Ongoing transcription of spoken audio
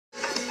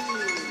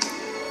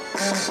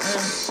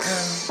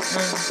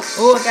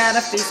Oh, I gotta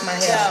fix my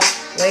hair. Yo.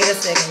 Wait a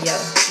second, yo.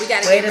 We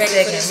gotta Wait get a ready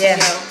second, for this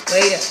yeah. video.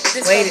 Wait it.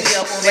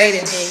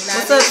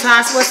 What's up,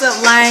 Tosh? What's up,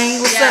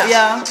 Lane? What's up,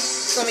 y'all?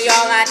 Some of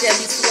y'all out there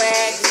be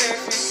swag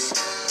surfing.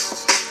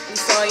 We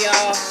saw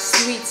y'all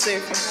sweet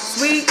surfing.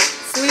 Sweet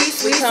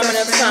We coming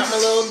up surfing. something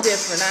a little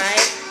different,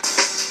 alright?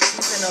 We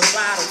finna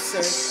bottle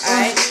surf,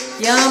 alright?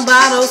 Young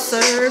bottle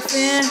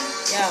surfing.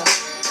 Yo,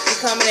 we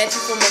coming at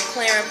you from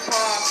McLaren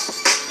Park,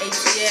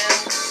 ATL,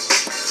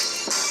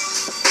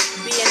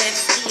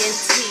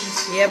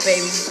 BNXENT. Yeah,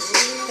 baby.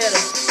 Hit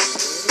 'em.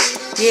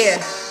 Yeah.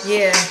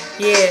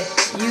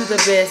 You the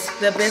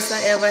best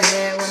I ever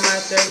had. When my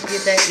throat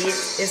get that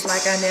it's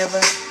like I never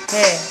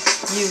had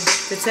you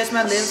to touch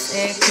my lips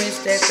and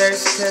quench that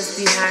thirst. Cause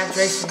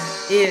dehydration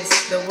is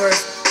the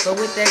worst. But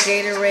with that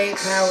Gatorade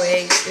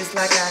Powerade, it's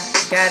like I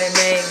got it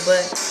made.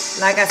 But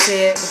like I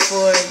said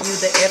before, you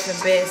the effing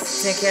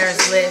best. 10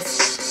 carats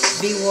less.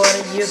 Be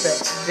water, you're the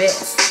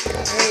best.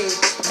 Hey,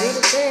 you're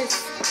the best.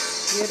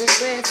 You're the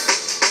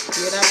best.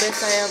 You're the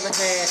best I ever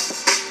had.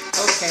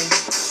 Okay.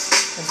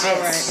 The best,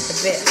 Alright.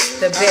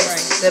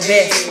 the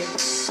best. Hey,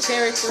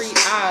 Cherry Free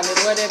Island,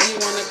 whatever you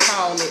want to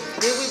call it.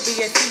 Did we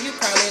BSC, you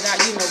call it out,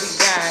 you know we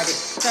got it.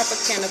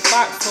 Tropicana,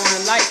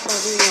 Foxhorn, light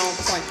clothes, we on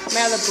point.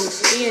 Malibu,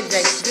 E&J,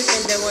 you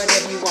can do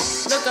whatever you want.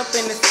 Look up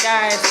in the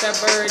sky, it's a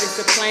bird, it's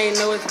a plane.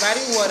 No, it's body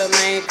water,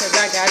 man, cause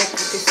I gotta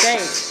keep it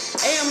safe.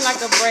 AM like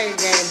a brave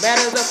game.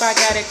 Batters up, I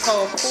got it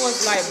cold.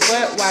 Coors like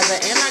Budweiser,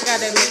 and I got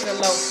that liquor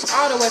low.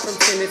 All the way from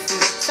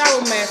Tennessee.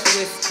 Sour mash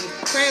whiskey,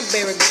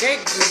 cranberry,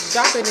 grape juice,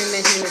 drop it in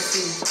the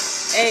Hennessy.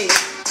 Hey,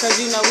 cause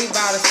you know we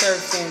bottle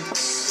surfing.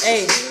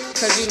 Hey,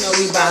 cause you know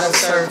we bottle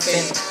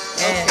surfing.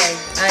 Okay.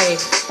 Hey,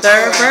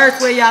 third verse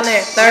where y'all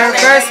at? Third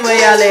verse where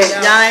y'all at?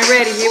 Y'all ain't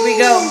ready. Here we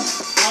go.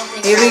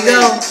 Here we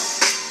go.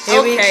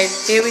 Here we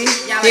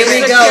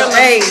go.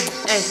 Hey.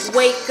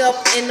 Wake up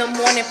in the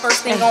morning,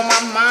 first thing on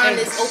my mind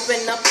is open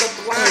up the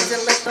blinds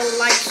and let the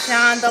light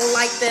shine. The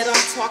light that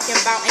I'm talking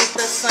about ain't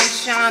the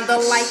sunshine. The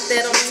light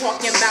that I'm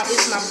talking about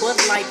is my Bud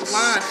Light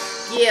line.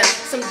 Yeah,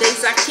 some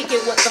days I kick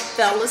it with the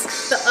fellas.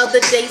 The other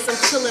days I'm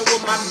chilling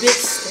with my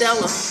bitch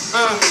Stella.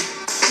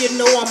 You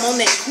know I'm on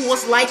that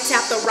Coors Light,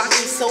 tap the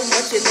Rocky so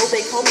much, you know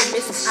they call me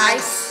Mrs.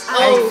 Ice.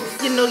 Oh,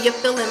 you know you're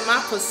feeling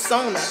my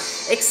persona.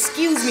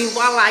 Excuse me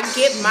while I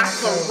get my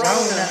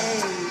Corona.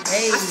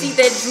 I see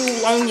that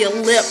drool on your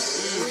lip,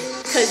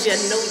 cause you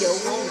know you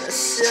wanna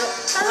sip.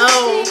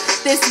 Oh,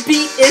 this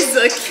beat is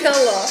a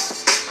killer.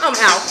 I'm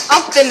out.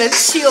 I'm finna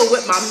chill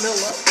with my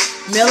Miller.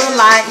 Miller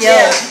Lite, yo.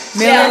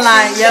 Miller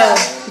Lite, yo.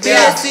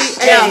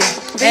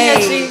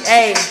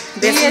 Hey.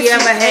 Best we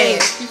ever had.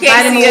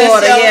 Vitamin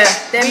water, yeah.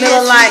 That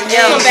Miller Lite,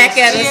 yo. Come back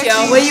at us,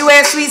 yo. Where you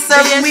at, sweet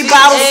surfing? We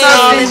bottle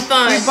surfing.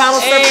 We bottle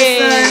surfing,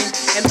 son.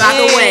 And by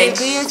the way,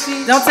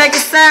 don't take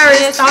it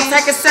serious. Don't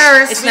take it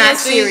serious. it's not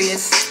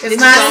serious. It's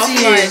not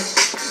serious.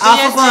 All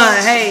for fun.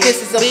 Hey.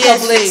 This is a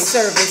public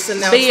service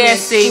announcement.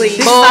 BSC, Please.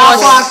 This is all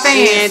for our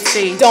fans.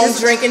 Don't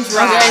drink and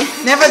drive.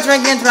 Never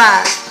drink and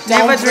drive.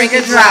 Never drink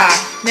and drive.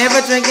 Never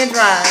drink and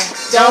drive.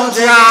 Don't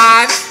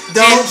drive.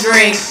 Don't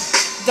drink.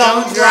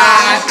 Don't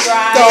drive.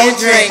 Don't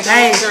drink.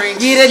 Hey,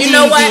 get a You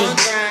know what?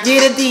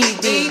 Get a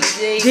DD.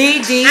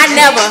 DD. I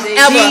never,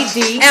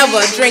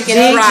 ever drink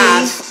and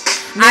drive.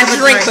 I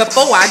drink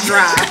before I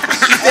drive.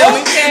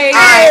 Okay.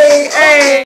 Hey.